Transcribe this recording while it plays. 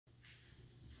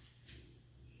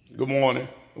Good morning.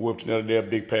 Welcome to another day of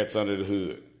Big Pats Under the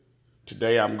Hood.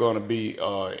 Today I'm going to be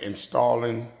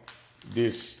installing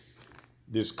this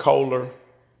Kohler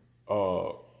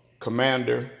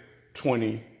Commander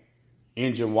 20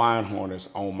 engine wind harness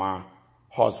on my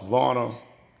Husqvarna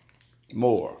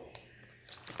mower.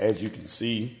 As you can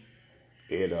see,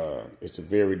 it's a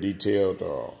very detailed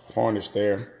harness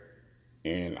there,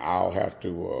 and I'll have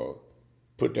to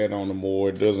put that on the mower.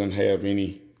 It doesn't have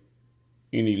any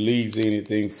leads,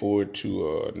 anything for it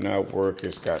to not work.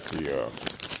 It's got the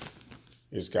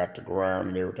ground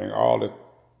and everything. All the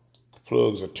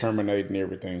plugs are terminating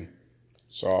everything,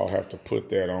 so I'll have to put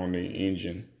that on the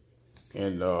engine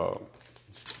and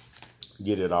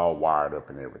get it all wired up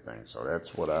and everything. So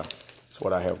that's what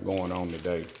I have going on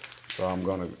today. So I'm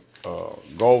gonna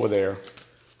go over there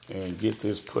and get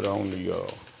this put on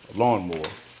the lawnmower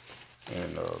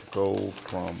and go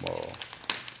from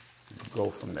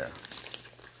there.